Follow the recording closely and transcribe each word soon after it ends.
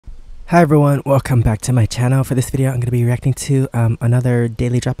Hi everyone, welcome back to my channel. For this video I'm going to be reacting to another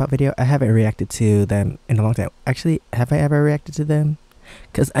daily dropout video. I haven't reacted to them in a long time. Actually, have I ever reacted to them?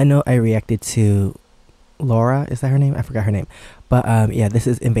 Because I know I reacted to Laura, is that her name? I forgot her name. But yeah, this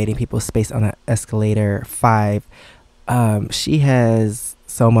is Invading People's Space on an Escalator 5. She has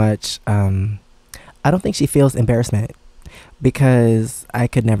so much, I don't think she feels embarrassment, because I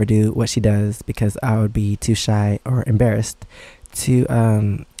could never do what she does because I would be too shy or embarrassed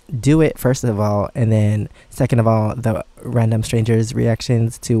to do it, first of all, and then second of all, the random strangers'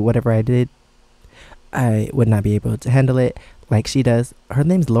 reactions to whatever I did, I would not be able to handle it like she does. Her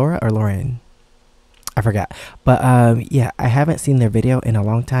name's Laura or Lauren, I forgot. But yeah, I haven't seen their video in a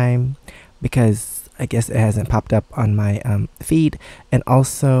long time because I guess it hasn't popped up on my feed, and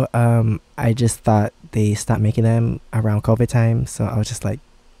also I just thought they stopped making them around COVID time, so I was just like,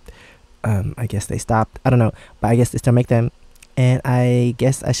 I guess they stopped, I don't know, but I guess they still make them. And I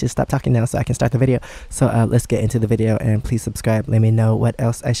guess I should stop talking now so I can start the video. So let's get into the video, and please subscribe. Let me know what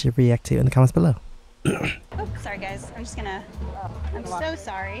else I should react to in the comments below. Oh, sorry guys. I'm just gonna... I'm so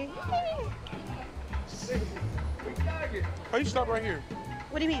sorry. Why you stop right here?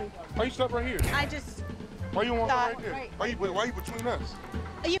 What do you mean? Why you stop right here? I just... Why you want thought, right there? right. Why you between us?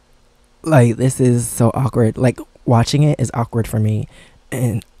 Like, this is so awkward. Like, watching it is awkward for me,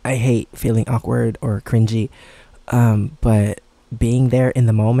 and I hate feeling awkward or cringy. But being there in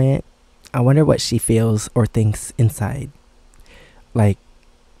the moment, I wonder what she feels or thinks inside. Like,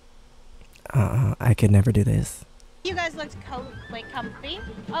 I could never do this. You guys looked comfy.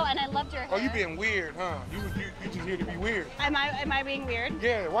 Oh, and I loved your hair. Oh, you being weird, huh? You just here to be weird. Am I being weird?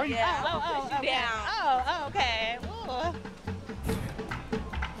 Yeah. Why you? Yeah. Oh, okay. Oh, okay. Ooh.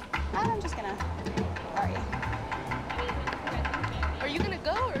 I'm just gonna... Sorry. Are you gonna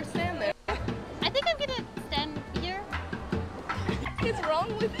go or stand there? I think I'm gonna stand here. What's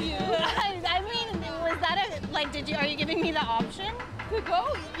wrong with you? I mean, was that a... Like, are you giving me the option? To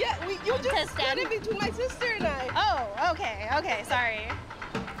go? Yeah, you To just stand? stood in between my sister and I. Oh, okay, sorry.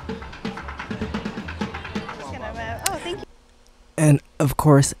 Just gonna move. Oh, thank you. And of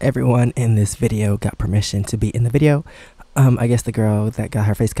course, everyone in this video got permission to be in the video. I guess the girl that got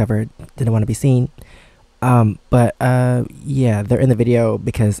her face covered didn't want to be seen. But yeah, they're in the video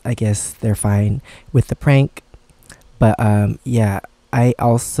because I guess they're fine with the prank. But yeah, I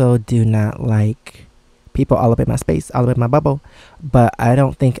also do not like people all up in my space, all up in my bubble. But I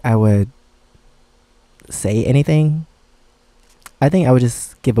don't think I would say anything. I think I would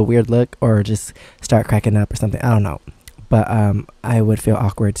just give a weird look or just start cracking up or something. I don't know. But I would feel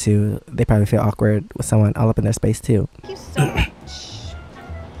awkward too. They probably feel awkward with someone all up in their space too. Thank you so much.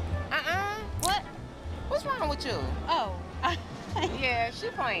 What? What's wrong with you? Oh. Yeah, she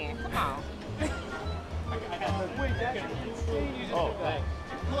playing. Come on. Oh.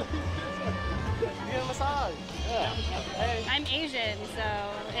 Get a massage. Yeah. Hey. I'm Asian, so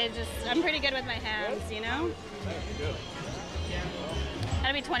I'm pretty good with my hands, you know?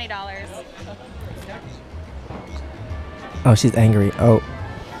 That'd be $20. Oh, she's angry. Oh.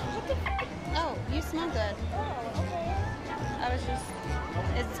 Oh, you smell good. Oh, okay. I was just...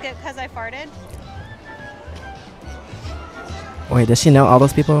 Is it because I farted? Wait, does she know all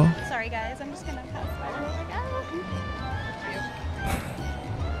those people? Sorry guys, I'm just gonna pass by real quick.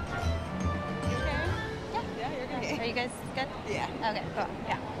 You okay? Yeah, you're good. Are you guys good? Yeah. Okay, cool.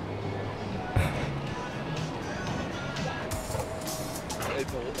 Yeah.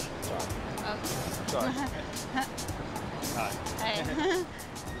 Sorry. Hey.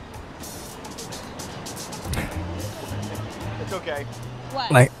 It's okay.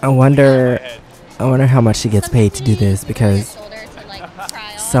 What? Like, I wonder how much she gets paid to do this, because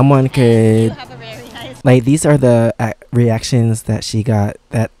someone could, like, these are the reactions that she got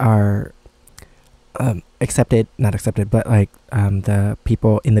that are accepted, not accepted, but like the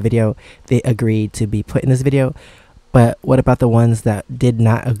people in the video, they agreed to be put in this video. But what about the ones that did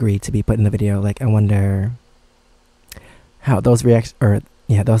not agree to be put in the video? Like, I wonder how those those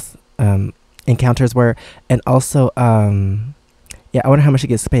encounters were. And also yeah, I wonder how much she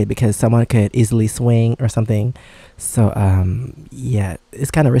gets paid, because someone could easily swing or something. So yeah,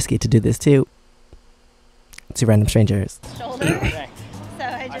 it's kind of risky to do this too, to random strangers. Shoulder. So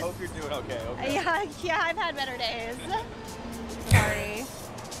I hope you're doing okay. Yeah, I've had better days. Sorry.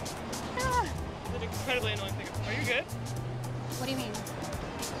 It's an incredibly annoying thing. Are you good? What do you mean?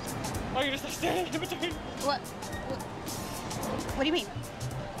 Oh, you're just like standing in between. What do you mean?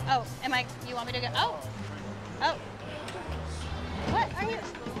 Oh, you want me to go? Oh. What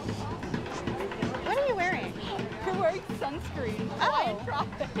are you wearing? You're wearing sunscreen. Oh.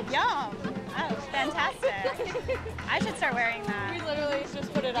 Yum. Oh, fantastic. I should start wearing that. We literally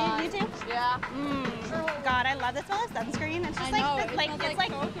just put it on. You do? God, I love the smell of sunscreen. It's just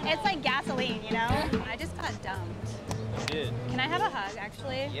it's like gasoline, you know? I just got dumped. You did. Can I have a hug,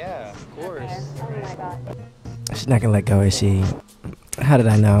 actually? Yeah, of course. Okay. Oh my God. She's not gonna let go, is she? How did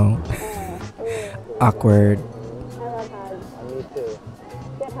I know? Awkward. Me too.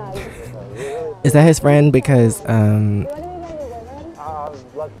 Is that his friend? Because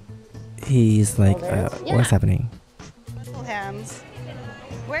he's like, what's happening? Hold hands.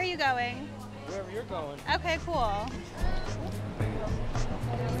 Where are you going? Wherever you're going. Okay, cool.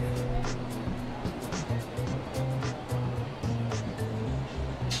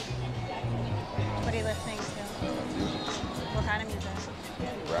 What are you listening to? What kind of music?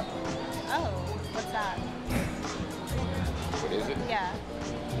 Rap. Oh, what's that? What is it? Yeah.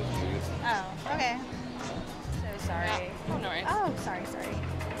 Oh, okay. So sorry. Oh, no worries. Oh, sorry.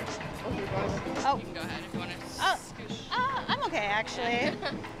 Oh. You can go ahead if you want to Oh. scooch. I'm okay, actually.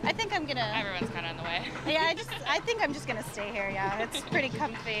 I think I'm gonna. Everyone's kind of in the way. Yeah, I think I'm just gonna stay here. Yeah, it's pretty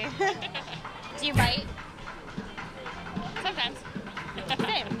comfy. Do you bite? Sometimes.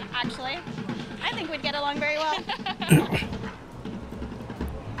 Same, actually. I think we'd get along very well.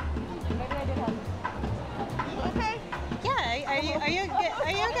 Okay. Yeah. Are you okay?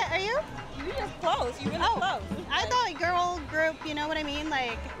 Are you? You just close. You really close. I thought girl group. You know what I mean?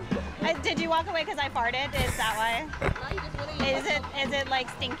 Like, did you walk away because I farted? Is that why? Is it like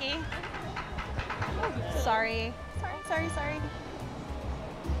stinky? Sorry.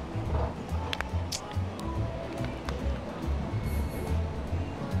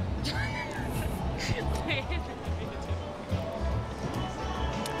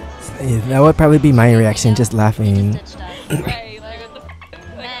 Yeah, that would probably be my reaction, just laughing. Right, like what the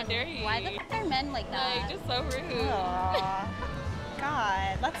like, how dare you? Why the are men like that? Like, just so rude. Aw.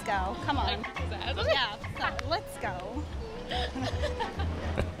 God, let's go. Come on. Yeah, let's go.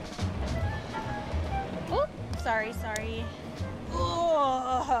 Oop, sorry.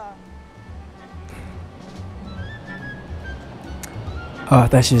 Ugh. Oh, I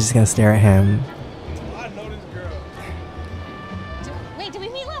thought she was just gonna stare at him. I know this girl. Wait, did we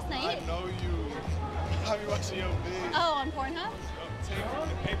meet last night? I know you. I be watching your videos. Oh, on Pornhub?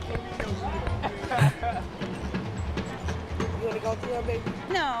 You want to go through her, baby?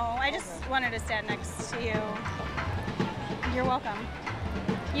 No, I just wanted to stand next to you. You're welcome.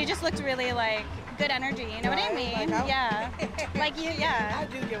 You just looked really like good energy, you know what I mean? Like yeah. Like you, yeah. I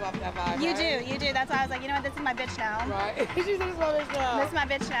do give off that vibe. You right? do. That's why I was like, you know what, this is my bitch now. Right. She said this is my bitch now. This is my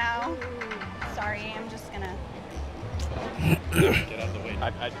bitch now. Sorry, I'm just gonna. Get out of the way.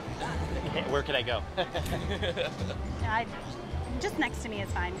 Where can I go? Just next to me is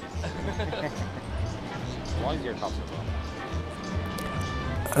fine. As long as you're comfortable.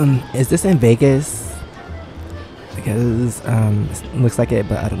 Is this in Vegas? Because it looks like it,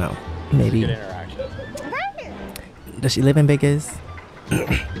 but I don't know. Maybe. Good interaction. Right. Does she live in Vegas? Good,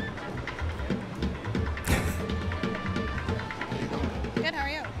 how are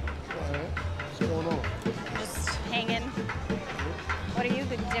you? What's going on? Just hanging. What are you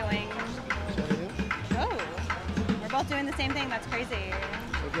doing? Oh, we're both doing the same thing. That's crazy.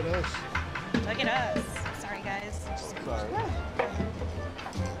 Look at us. Look at us. Sorry, guys. Sorry.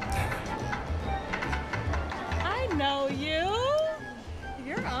 I know you.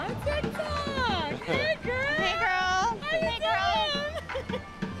 You're on TikTok. Hey, girl. Hey, girl. Hey, girl.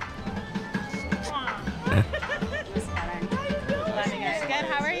 Just kidding. Love you guys. Good.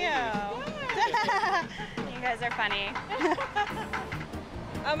 How are you? You guys are funny.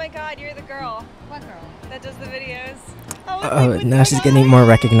 Oh my God, you're the girl What girl? that does the videos. Oh, now she's getting more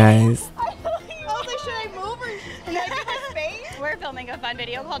recognized. I was like, should I move or should I give her space? We're filming a fun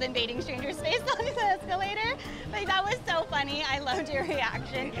video called Invading Stranger Space on the Escalator. Like, that was so funny. I loved your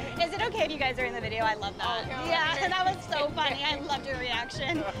reaction. Is it okay if you guys are in the video? I love that. Yeah, that was so funny. I loved your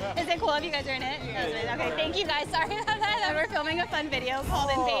reaction. Is it cool if you guys are in it? Okay, thank you guys. Sorry about that. We're filming a fun video called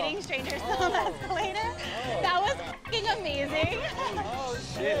Invading Strangers on the Escalator. That was fucking amazing. Oh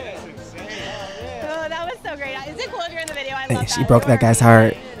shit, that's insane. Oh, that was so great. Is it cool if you're in the video? I love that. She broke that guy's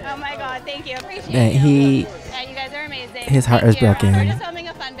heart. Oh my God, thank you. Appreciate Yeah, you. Yeah, you guys are amazing. his heart Thank is you. broken. We're just filming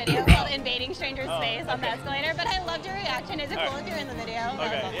a fun video called Invading Stranger Space on the Escalator, but I loved your reaction. Is it cool if you're in the video?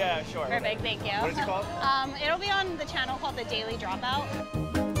 Okay, yeah, sure. Perfect, thank you. What is it called? It'll be on the channel called The Daily Dropout.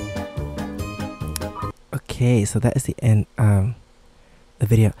 Okay, so that is the end the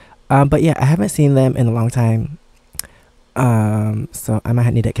video. But yeah, I haven't seen them in a long time. So I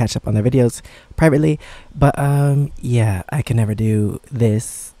might need to catch up on their videos privately. But yeah, I can never do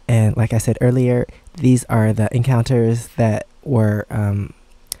this. And like I said earlier, these are the encounters that were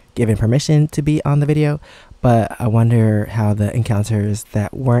given permission to be on the video. But I wonder how the encounters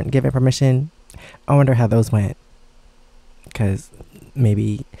that weren't given permission, I wonder how those went. Because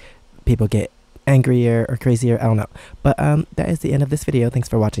maybe people get angrier or crazier, I don't know. But that is the end of this video. Thanks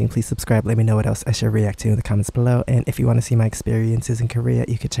for watching. Please subscribe. Let me know what else I should react to in the comments below. And if you want to see my experiences in Korea,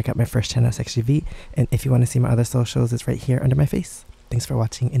 you can check out my first channel, SEKSHI. And if you want to see my other socials, it's right here under my face. Thanks for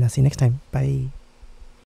watching, and I'll see you next time. Bye.